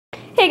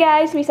Hey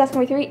guys, me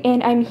Sass43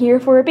 and I'm here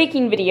for a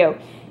baking video.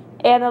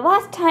 And the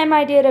last time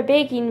I did a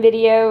baking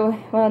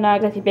video, well, not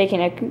exactly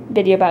baking, a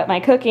video about my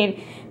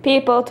cooking,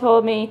 people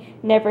told me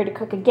never to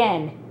cook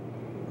again.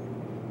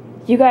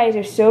 You guys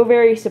are so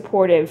very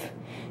supportive.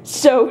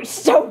 So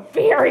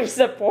very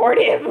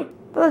supportive.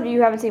 For those of you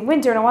who haven't seen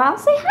Windsor in a while,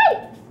 say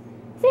hi.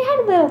 Say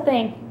hi to the little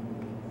thing.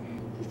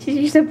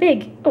 You're so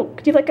big. Oh,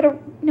 could you let go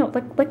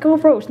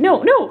of Rose. No,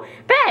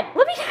 bad.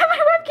 Let me have my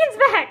Webkins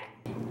back.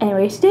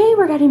 Anyways, today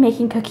we're gonna be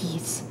making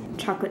cookies.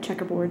 Chocolate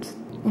checkerboards.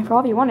 And for all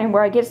of you wondering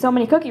where I get so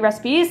many cookie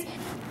recipes,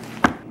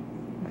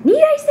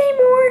 need I say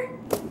more?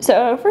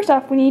 So first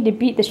off, we need to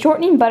beat the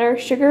shortening, butter,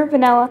 sugar,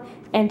 vanilla,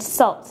 and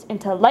salt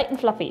into light and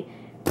fluffy.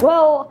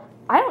 Well,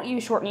 I don't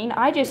use shortening,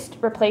 I just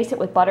replace it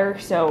with butter,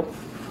 so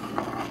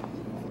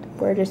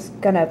we're just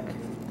gonna,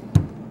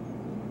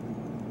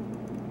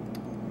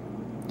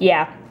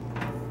 yeah.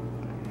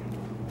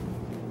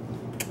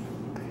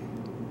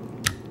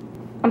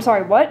 I'm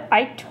sorry, what?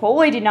 I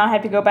totally did not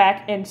have to go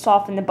back and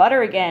soften the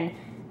butter again.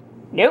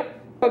 Nope.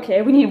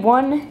 Okay, we need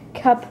 1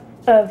 cup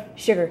of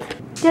sugar.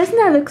 Doesn't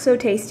that look so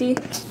tasty?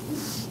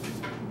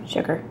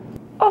 Sugar.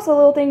 Also, a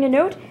little thing to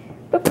note,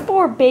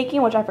 before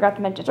baking, which I forgot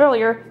to mention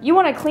earlier, you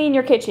want to clean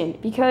your kitchen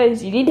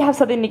because you need to have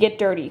something to get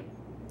dirty.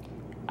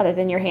 Other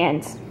than your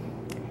hands.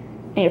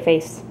 And your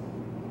face.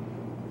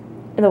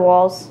 And the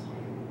walls.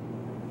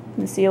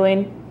 And the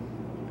ceiling.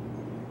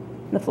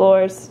 And the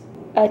floors.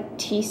 A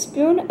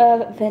teaspoon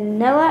of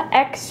vanilla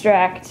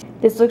extract.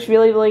 This looks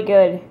really, really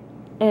good.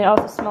 And it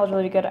also smells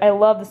really good. I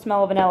love the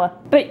smell of vanilla.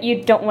 But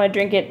you don't want to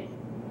drink it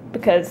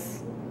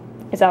because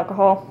it's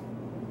alcohol.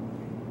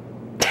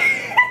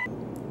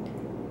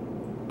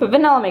 But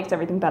vanilla makes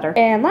everything better.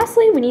 And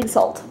lastly, we need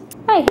salt.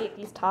 I hate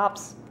these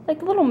tops. Like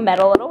the little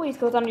metal, it always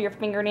goes under your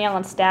fingernail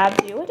and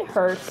stabs you. It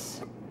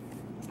hurts.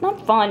 It's not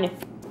fun.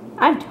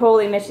 I'm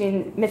totally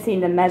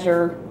missing the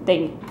measure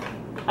thing.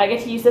 I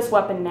get to use this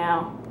weapon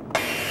now.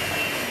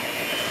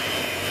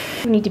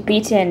 We need to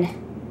beat in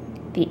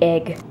the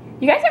egg.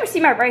 You guys never see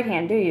my right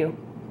hand, do you?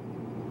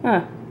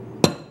 Huh.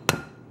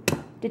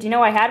 Did you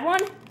know I had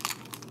one?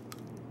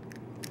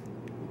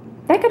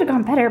 That could have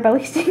gone better, but at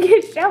least I didn't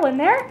get a shell in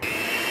there.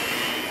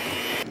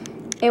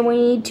 And we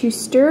need to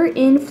stir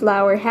in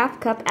flour 1/2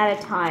 cup at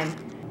a time.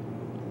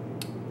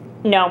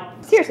 No,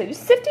 seriously,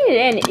 just sifting it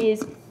in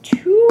is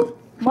too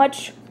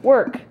much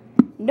work.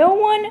 No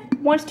one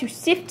wants to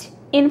sift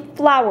in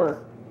flour.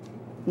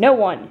 No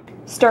one.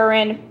 Stir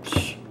in.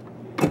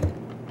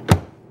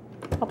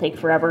 I'll take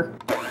forever.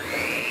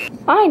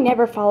 I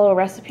never follow a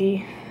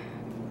recipe.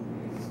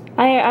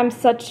 I'm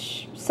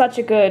such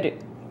a good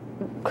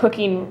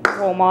cooking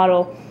role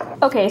model.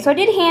 Okay, so I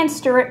did hand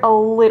stir it a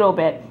little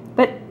bit,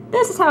 but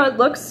this is how it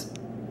looks.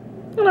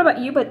 I don't know about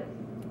you, but it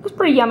was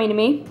pretty yummy to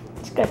me.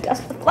 Just gonna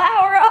dust the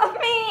flour off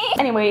me.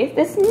 Anyways,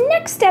 this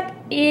next step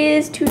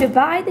is to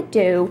divide the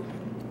dough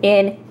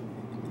in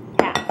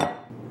half.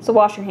 So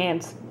wash your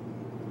hands.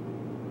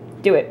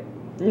 Do it.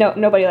 No,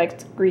 nobody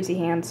likes greasy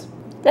hands.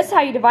 That's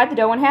how you divide the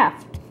dough in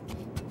half.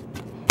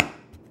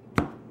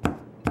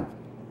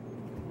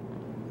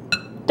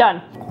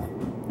 Done.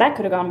 That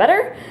could have gone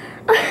better.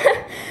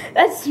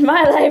 That's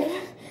my life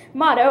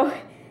motto.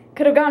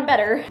 Could have gone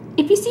better.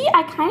 If you see,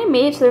 I kind of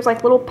made it so there's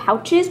like little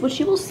pouches, which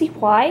you will see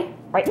why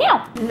right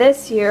now.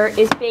 This here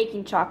is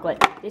baking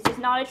chocolate. This is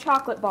not a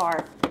chocolate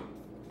bar.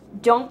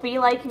 Don't be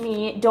like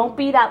me. Don't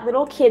be that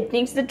little kid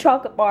thinks it's a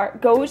chocolate bar,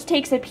 goes,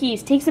 takes a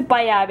piece, takes a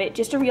bite out of it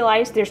just to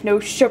realize there's no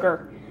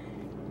sugar.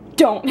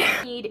 Don't.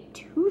 Need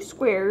 2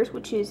 squares,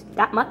 which is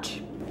that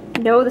much.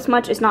 No, this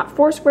much is not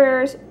 4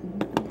 squares.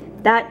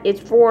 That is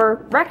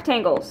 4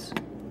 rectangles.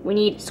 We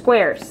need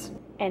squares.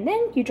 And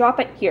then you drop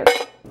it here.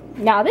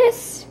 Now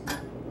this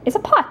is a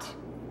pot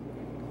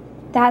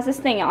that has this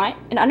thing on it,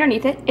 and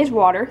underneath it is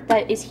water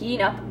that is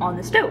heating up on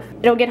the stove.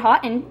 It'll get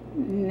hot and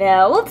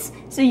melt,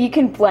 so you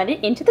can blend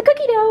it into the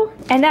cookie dough.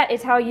 And that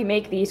is how you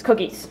make these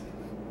cookies.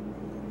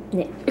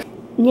 Yeah.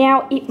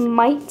 Now, it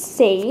might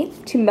say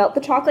to melt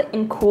the chocolate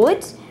and cool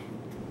it,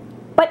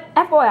 but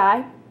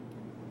FYI,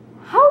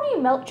 how do you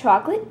melt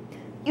chocolate?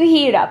 You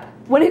heat it up.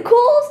 When it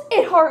cools,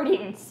 it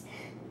hardens.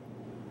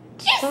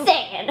 Just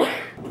saying.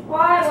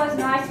 Why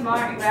wasn't I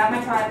smart and grabbed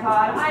my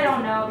tripod? I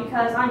don't know,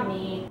 because I'm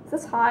me. Is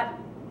this hot?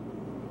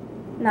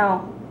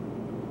 No.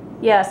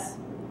 Yes.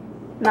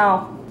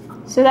 No.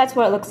 So that's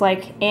what it looks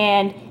like.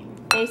 And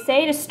they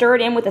say to stir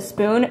it in with a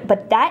spoon,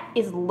 but that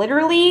is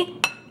literally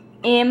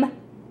impossible.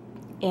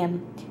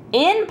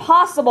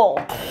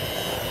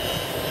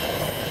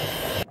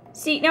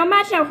 See, now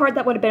imagine how hard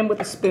that would have been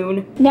with a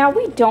spoon. Now,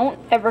 we don't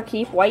ever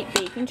keep white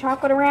baking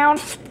chocolate around.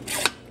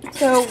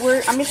 So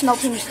I'm just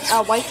melting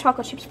white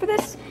chocolate chips for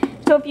this.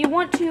 So if you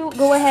want to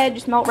go ahead,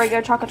 just melt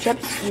regular chocolate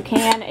chips, you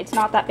can. It's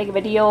not that big of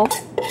a deal.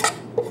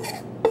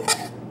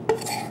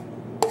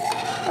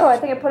 Oh, I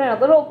think I put in a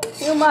little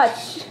too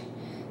much.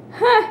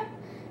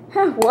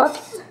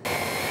 Whoops.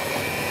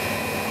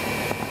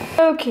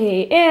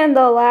 Okay, and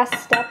the last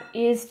step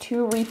is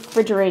to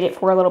refrigerate it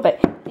for a little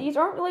bit. These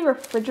aren't really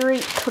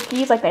refrigerate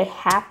cookies, like they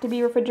have to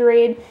be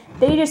refrigerated.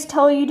 They just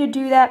tell you to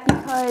do that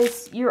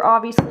because you're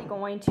obviously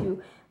going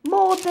to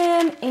mold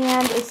them,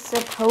 and it's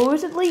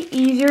supposedly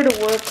easier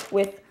to work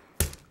with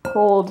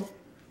cold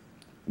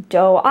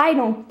dough. I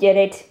don't get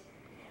it.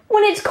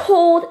 When it's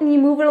cold and you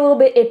move it a little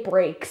bit, it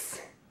breaks.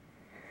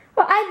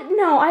 But I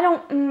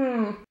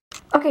don't.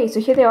 Okay, so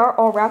here they are,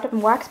 all wrapped up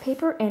in wax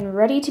paper and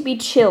ready to be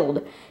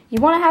chilled.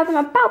 You want to have them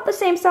about the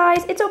same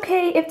size. It's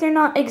okay if they're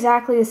not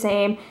exactly the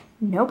same.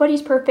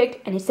 Nobody's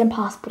perfect, and it's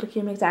impossible to get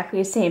them exactly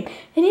the same.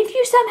 And if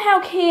you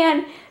somehow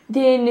can,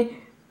 then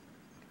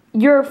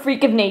you're a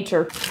freak of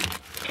nature.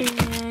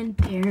 And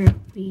there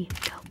we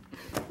go.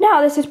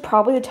 Now this is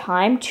probably the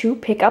time to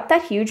pick up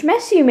that huge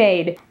mess you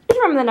made. Just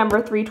remember the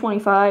number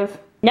 325.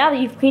 Now that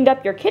you've cleaned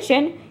up your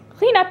kitchen,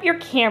 clean up your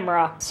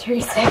camera.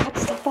 Seriously, I got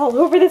stuff all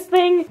over this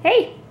thing.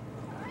 Hey!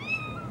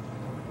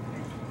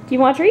 Do you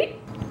want a treat?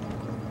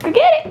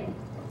 Forget it!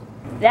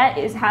 That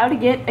is how to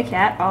get a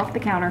cat off the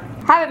counter.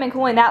 Haven't been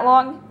cooling that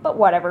long, but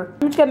whatever.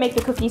 I'm just gonna make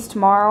the cookies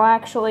tomorrow,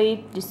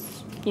 actually.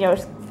 Just, you know,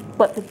 just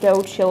let the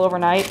dough chill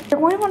overnight. You're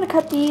going to want to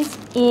cut these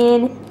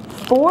in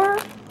 4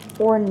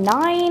 or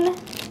 9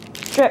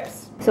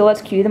 strips. So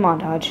let's cue the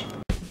montage.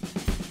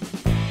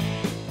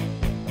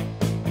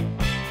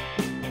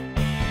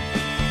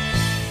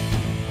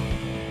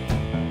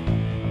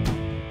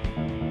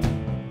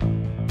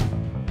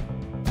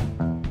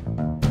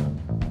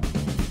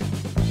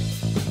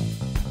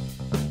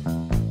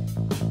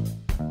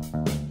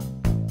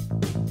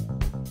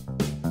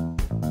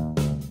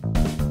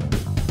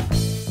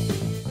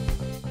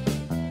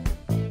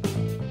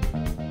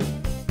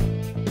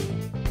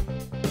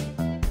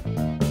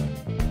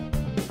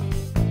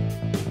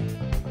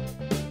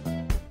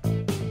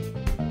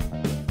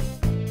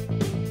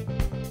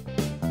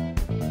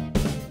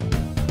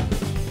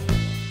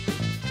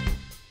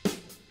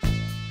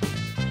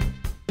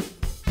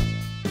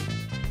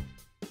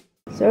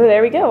 So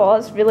there we go,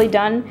 all that's really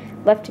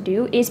left to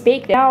do is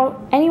bake them.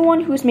 Now,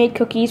 anyone who's made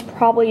cookies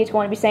probably is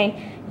going to be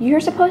saying,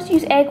 you're supposed to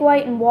use egg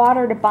white and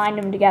water to bind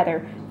them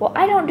together. Well,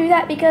 I don't do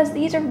that because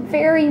these are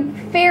very,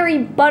 very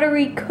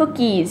buttery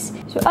cookies.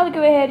 So I'll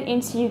go ahead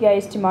and see you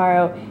guys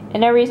tomorrow.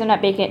 And the reason I'm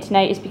not baking it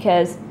tonight is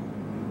because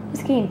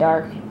it's getting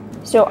dark.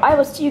 So I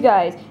will see you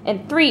guys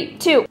in 3,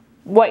 2.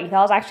 What, you thought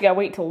I was actually gonna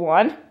wait till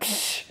 1?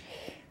 Psh.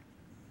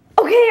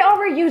 Okay, I'll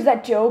reuse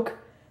that joke.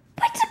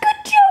 But it's a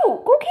good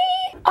joke, okay?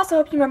 Also,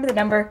 hope you remember the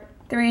number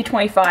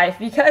 325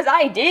 because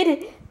I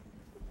did.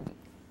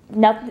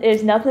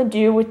 There's nothing to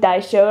do with that I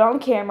showed on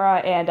camera,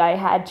 and I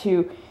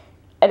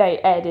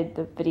edited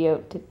the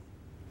video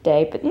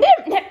today, but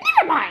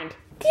never mind.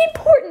 The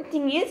important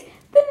thing is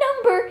the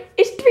number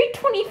is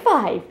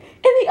 325 and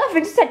the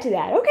oven's set to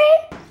that,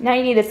 okay? Now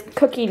you need this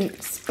cooking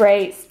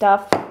spray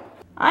stuff.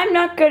 I'm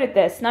not good at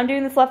this, and I'm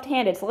doing this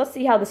left-handed, so let's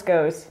see how this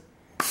goes.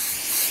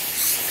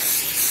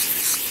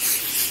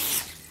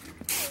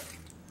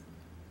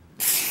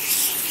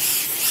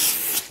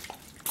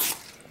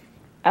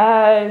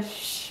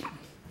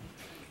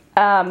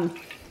 I'm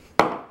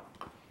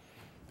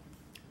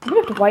gonna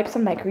have to wipe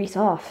some of that grease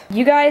off.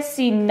 You guys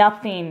see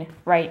nothing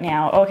right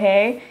now,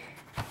 okay?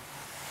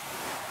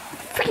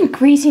 Freaking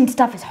greasing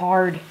stuff is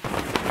hard.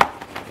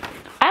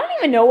 I don't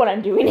even know what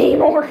I'm doing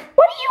anymore.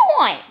 What do you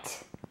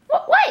want?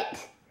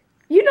 What?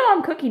 You know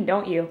I'm cooking,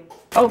 don't you?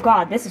 Oh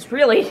God, this is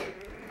really...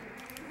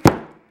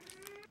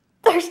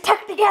 They're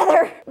stuck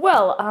together.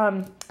 Well,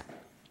 I'm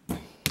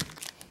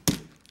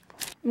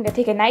gonna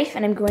take a knife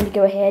and I'm going to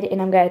go ahead and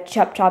I'm gonna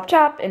chop, chop,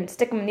 chop and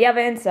stick them in the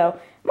oven. So,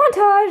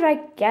 montage, I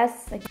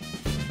guess.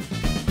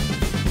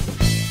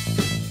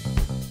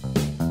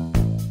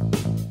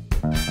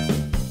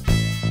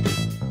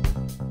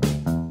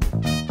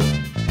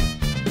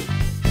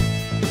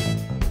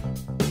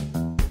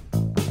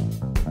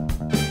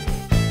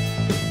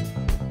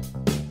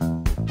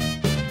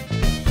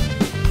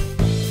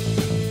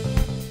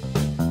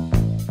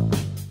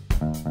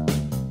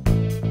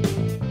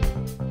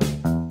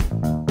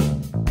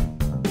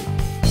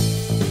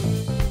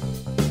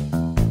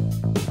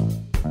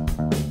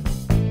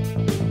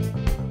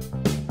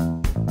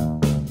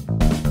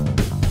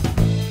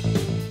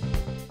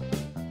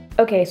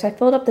 Okay, so I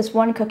filled up this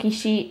one cookie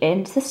sheet,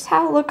 and this is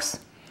how it looks.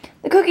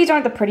 The cookies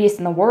aren't the prettiest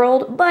in the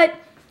world, but,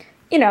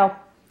 you know,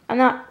 I'm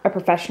not a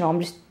professional.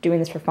 I'm just doing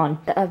this for fun.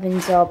 The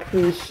oven's all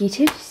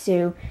preheated,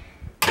 so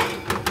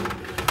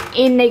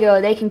in they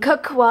go. They can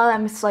cook while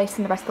I'm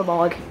slicing the rest of the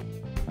log.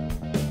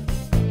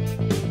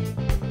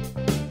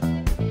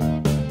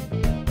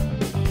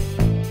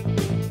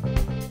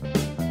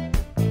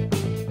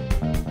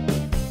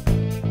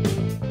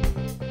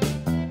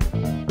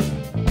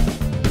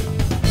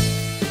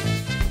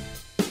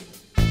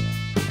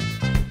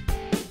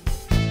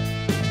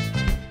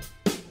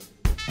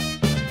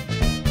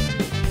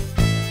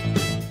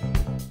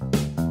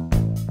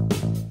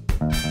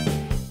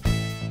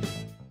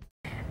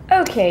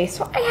 Okay,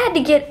 so I had to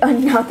get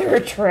another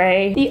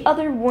tray. The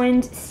other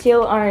ones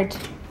still aren't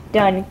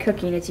done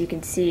cooking, as you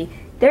can see.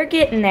 They're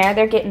getting there,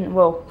 they're getting,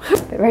 whoa.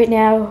 But right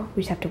now,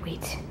 we just have to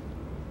wait.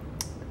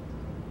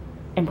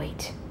 And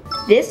wait.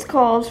 This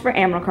calls for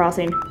Animal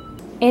Crossing.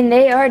 And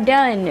they are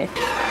done.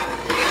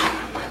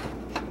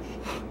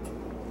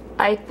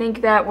 I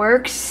think that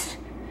works.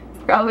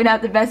 Probably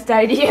not the best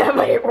idea,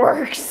 but it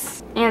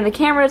works. And the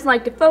camera doesn't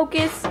like to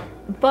focus,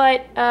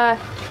 but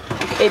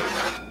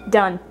it's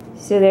done.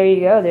 So there you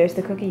go, there's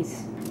the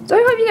cookies. So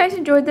I hope you guys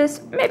enjoyed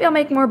this. Maybe I'll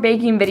make more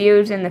baking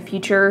videos in the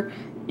future.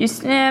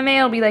 Just, maybe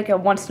it'll be like a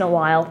once in a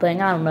while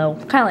thing, I don't know.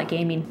 Kinda like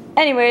gaming.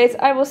 Anyways,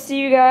 I will see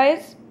you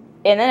guys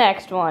in the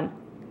next one.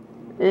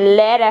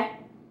 Later.